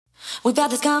We've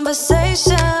had this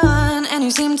conversation and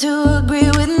you seem to agree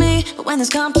with me, but when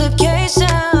there's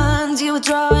complications, you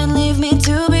withdraw and leave me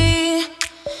to be.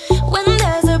 When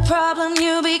there's a problem,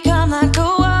 you become like a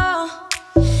wall,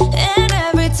 and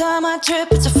every time I trip,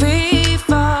 it's a free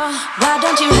fall. Why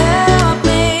don't you help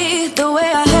me the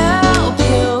way I help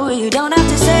you? You don't have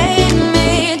to save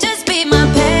me, just be my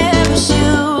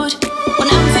parachute. When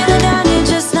I'm feeling down, you're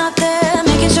just not there,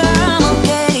 making sure I'm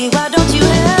okay. Why don't you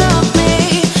help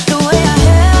me the way I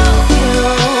help you?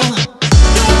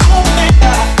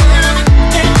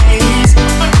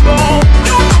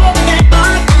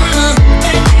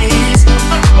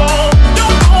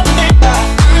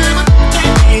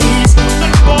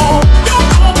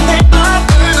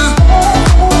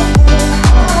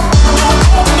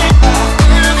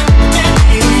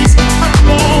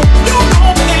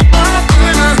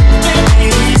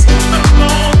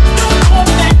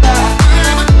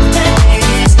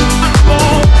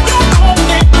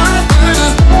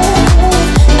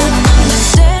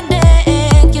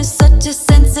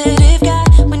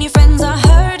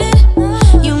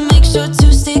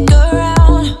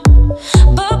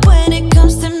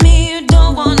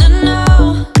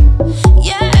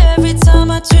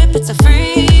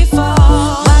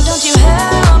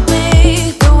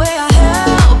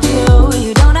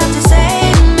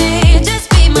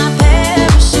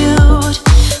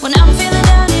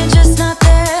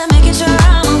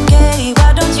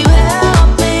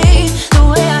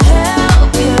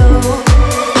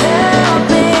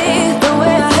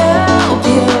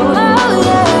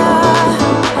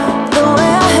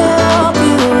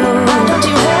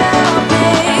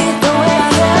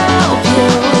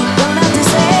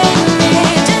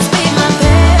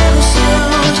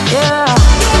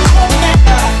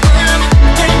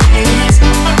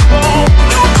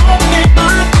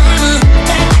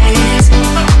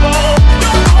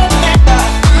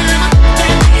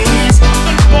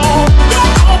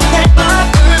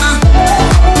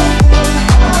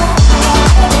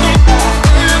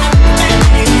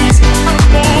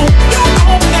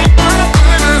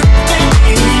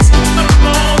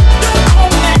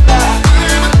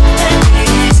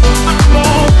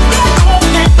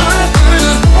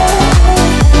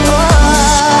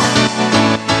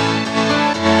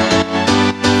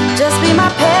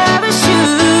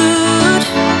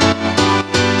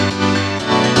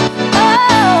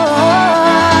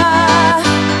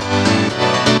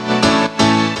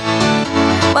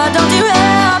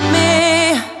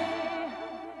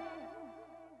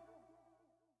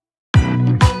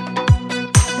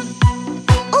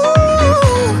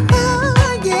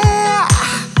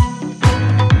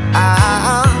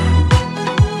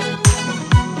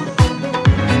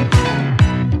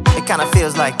 Kinda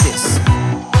feels like this.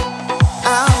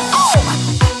 Oh.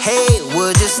 Hey,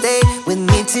 would you stay with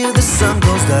me till the sun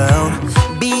goes down?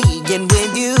 Being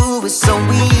with you is so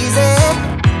easy.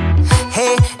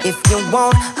 Hey, if you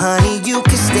want, honey, you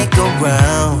can stick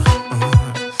around.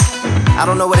 I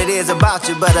don't know what it is about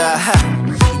you, but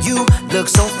you look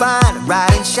so fine,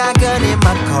 riding shotgun in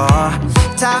my car,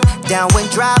 top down when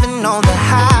driving on the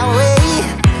highway.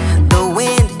 The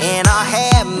wind in our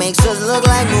hair makes us look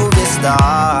like movie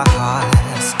stars.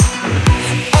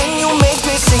 And you make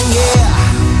me sing, yeah.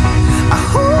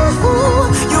 Ooh,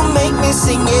 you make me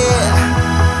sing,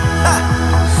 yeah.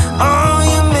 Oh,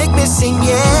 you make me sing,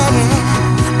 yeah.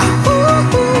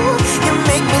 Ooh, you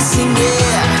make me sing,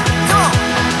 yeah. Come on.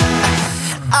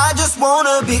 I just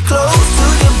wanna be close to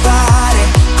your body,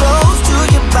 close to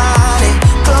your body,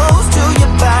 close to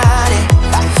your body.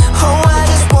 Oh, I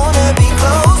just wanna be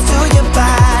close to your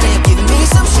body. Give me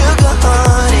some sugar,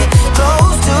 honey,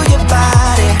 close to your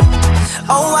body.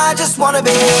 Oh, I just wanna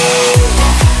be.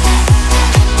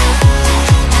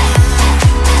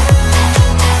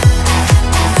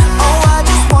 Oh, I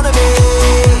just wanna be.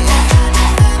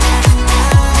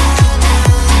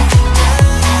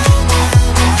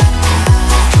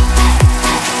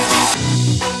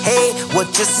 Hey, what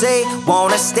you say?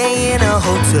 Wanna stay in a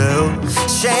hotel?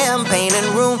 Champagne and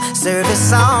room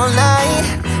service all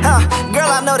night. Girl,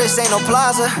 I know this ain't no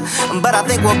plaza, but I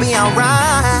think we'll be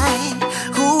alright.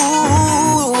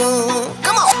 Ooh,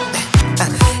 come on.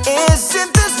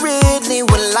 Isn't this really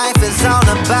what life is all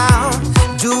about?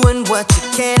 Doing what you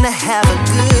can to have a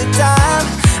good time.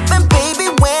 But baby,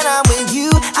 when I'm with you,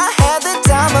 I have the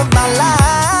time of my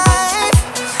life.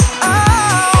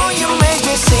 Oh, you make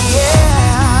me sing,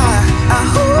 yeah.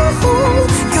 Ooh,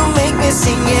 you make me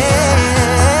sing,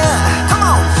 yeah. Come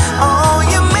on. Oh,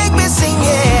 you make me sing,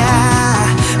 yeah.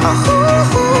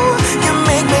 Ooh, you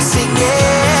make me sing,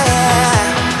 yeah.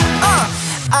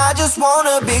 I just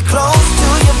wanna be close to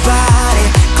your body,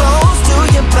 close to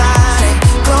your body,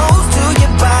 close to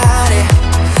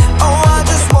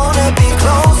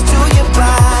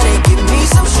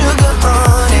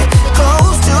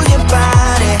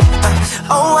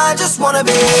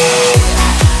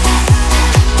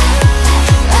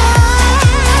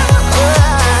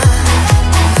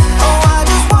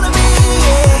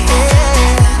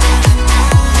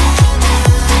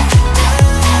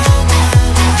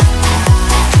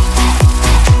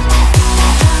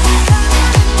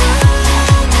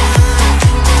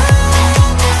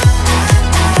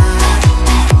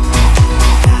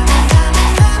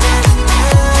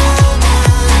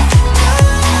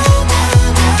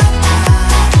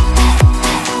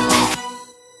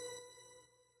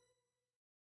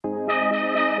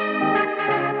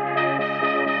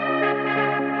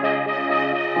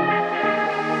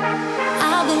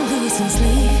doesn't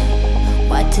sleep,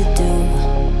 what to do?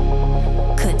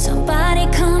 Could somebody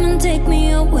come and take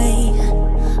me away?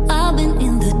 I've been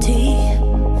in the deep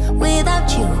without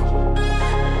you,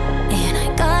 and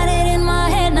I got it in my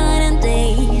head night and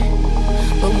day.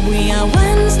 But we are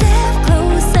one step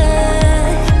closer.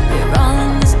 We're all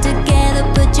in this together,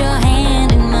 put your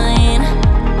hand in mine.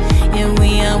 Yeah,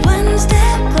 we are one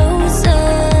step closer.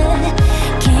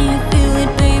 Can you feel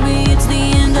it, baby? It's the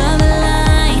end of the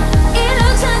line. It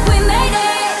looks like we made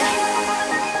it.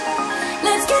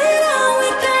 Let's get it on, we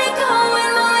got it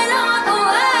going, moving on.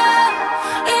 Oh, oh.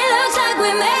 It looks like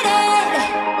we made it.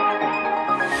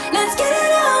 Let's get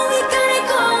it on, we got it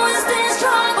going, stay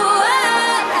strong. Oh, oh.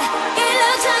 It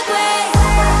looks like we.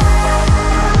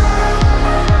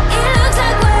 It looks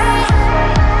like we.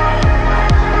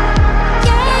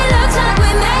 Yeah, it looks like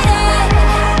we made it.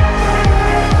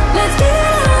 Let's get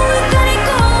it on, we got it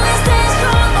going, stay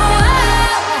strong. Oh, oh.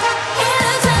 It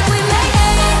looks like we made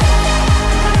it.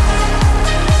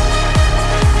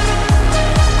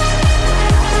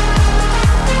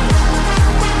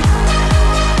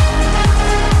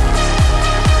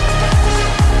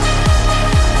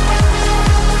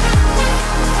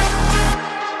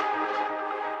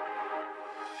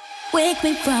 Wake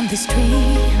me from this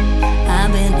dream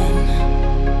I've been in.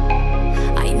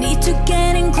 I need to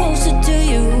get in closer to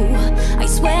you. I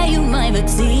swear you might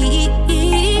succeed.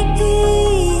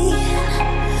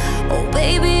 Oh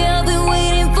baby, I've been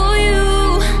waiting for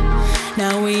you.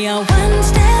 Now we are one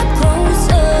step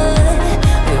closer.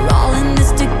 We're all in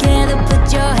this together,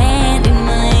 put your hand in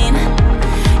mine.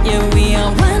 Yeah, we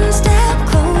are one step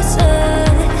closer.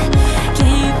 Can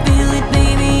you feel it,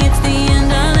 baby? It's the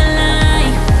end of the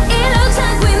line. It looks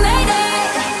like we made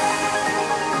it.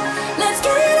 Let's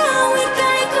get it on, we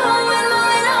got it going,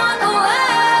 moving on. Oh,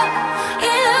 oh.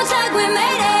 It looks like we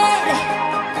made it.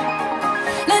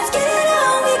 Let's get it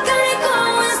on, we got it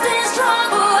going, stay strong.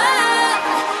 Oh, oh.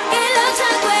 It looks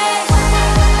like we.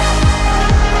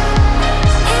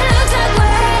 It looks like we.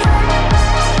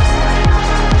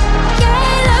 Yeah,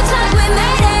 it looks like we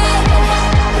made it.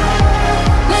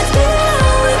 Let's get it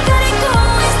on, we got it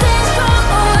going, stay strong.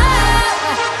 Oh, oh.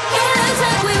 It looks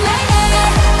like we made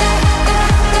it.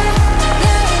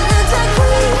 Yeah, it looks like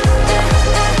we.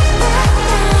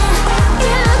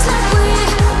 It looks like we.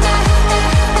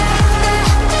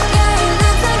 Yeah, it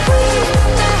looks like we.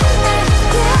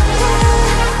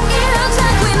 It looks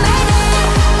like we made it.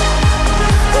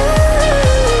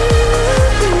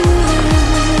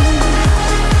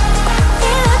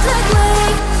 It looks like we.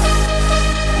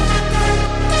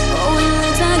 Oh, it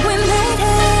looks like we made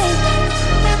it.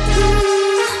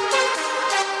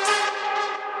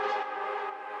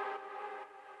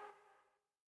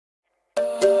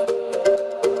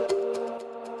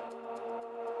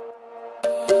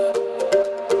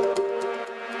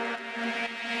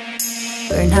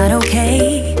 We're not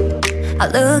okay. I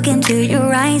look into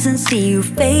your eyes and see you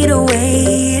fade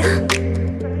away.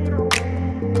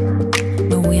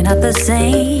 No, we're not the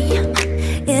same.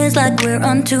 It's like we're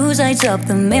on two sides of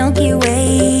the Milky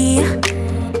Way.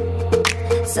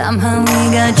 Somehow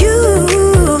we got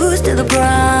used to the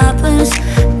problems.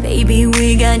 Baby,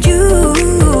 we got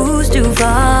used to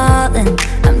falling.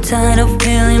 I'm tired of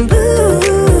feeling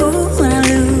blue when I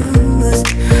lose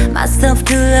myself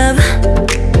to love.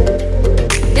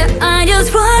 Yeah, I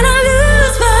just wanna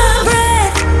lose my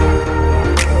breath.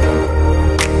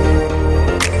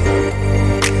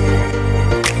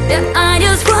 Yeah, I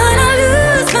just wanna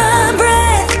lose my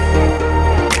breath.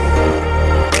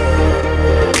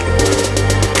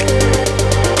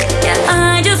 Yeah,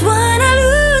 I just wanna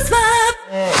lose my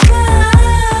breath.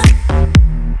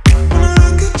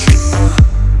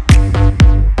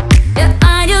 Yeah,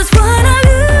 I just wanna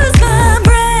lose my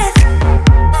breath.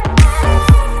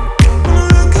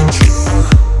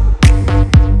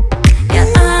 Yeah,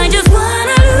 I just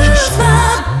wanna lose my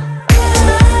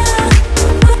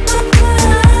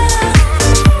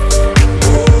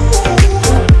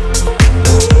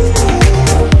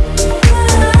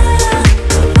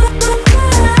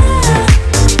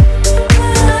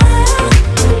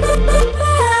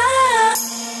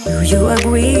Do you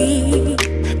agree?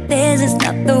 This is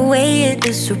not the way it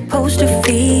is supposed to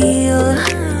feel.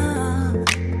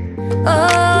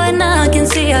 Oh, and I can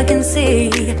see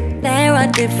there are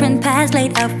different paths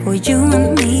laid out for you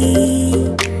and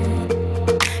me.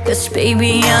 'Cause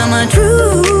baby, I'm a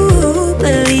true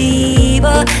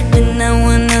believer, and I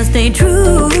wanna stay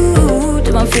true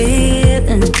to my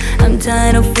feelings. I'm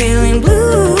tired of feeling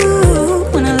blue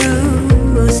when I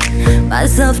lose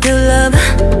myself to love.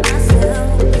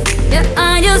 Yeah,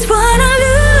 I just wanna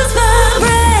lose my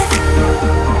breath.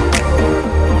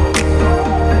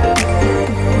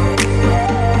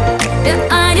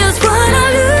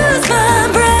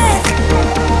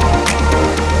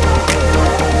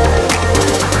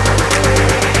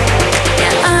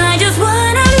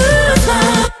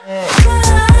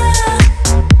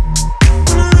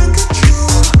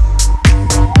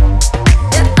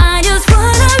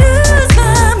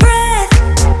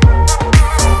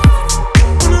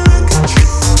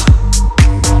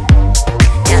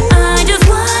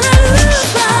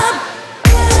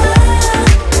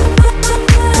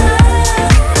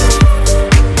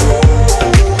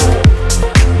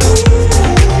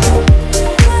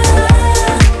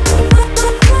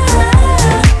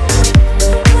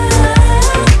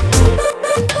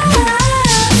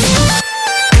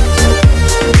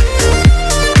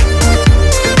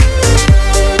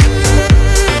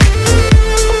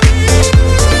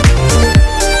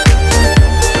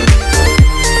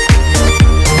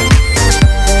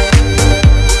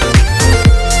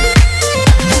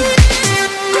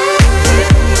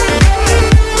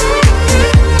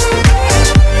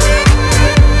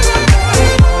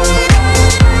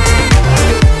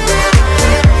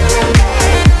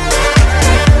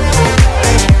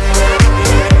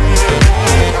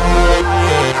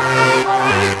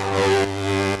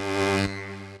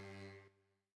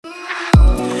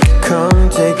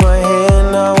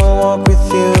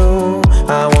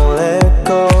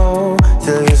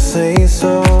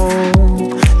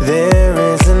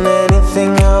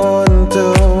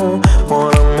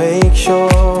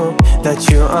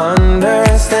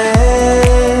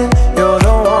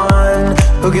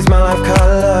 who gives my life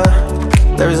color.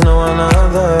 There is no one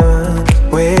other.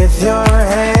 With your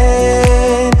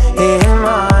hand in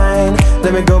mine,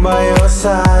 let me go by your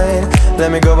side.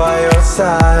 Let me go by your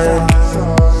side.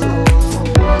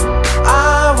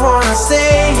 I wanna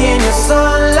stay in your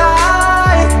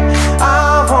sunlight.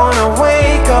 I wanna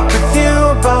wake up with you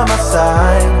by my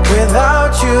side.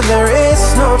 Without you there is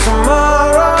no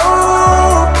tomorrow.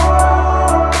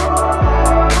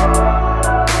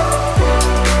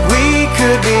 We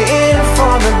could be in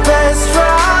for the best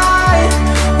ride.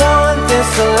 Want this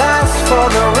to last for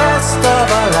the rest of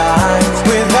our lives.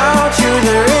 Without you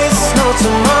there is no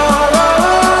tomorrow.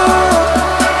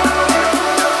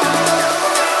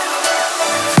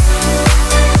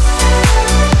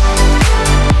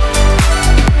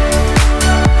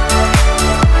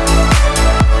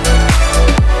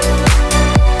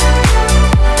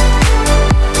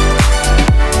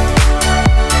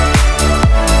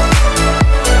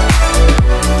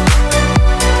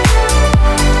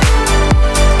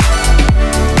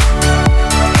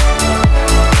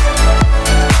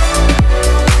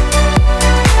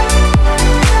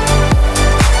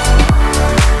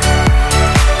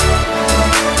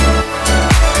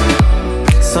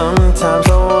 Sometimes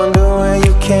I wonder where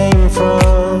you came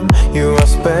from. You are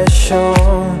special,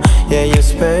 yeah, you're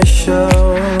special.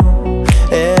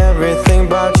 Everything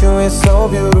about you is so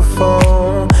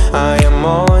beautiful. I am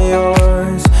all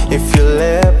yours if you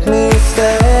let me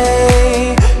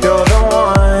stay. You're the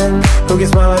one who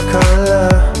gives my life color.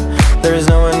 There is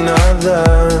no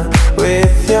another.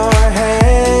 With your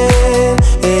hand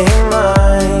in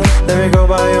mine, let me go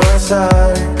by your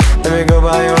side. Let me go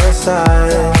by your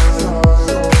side.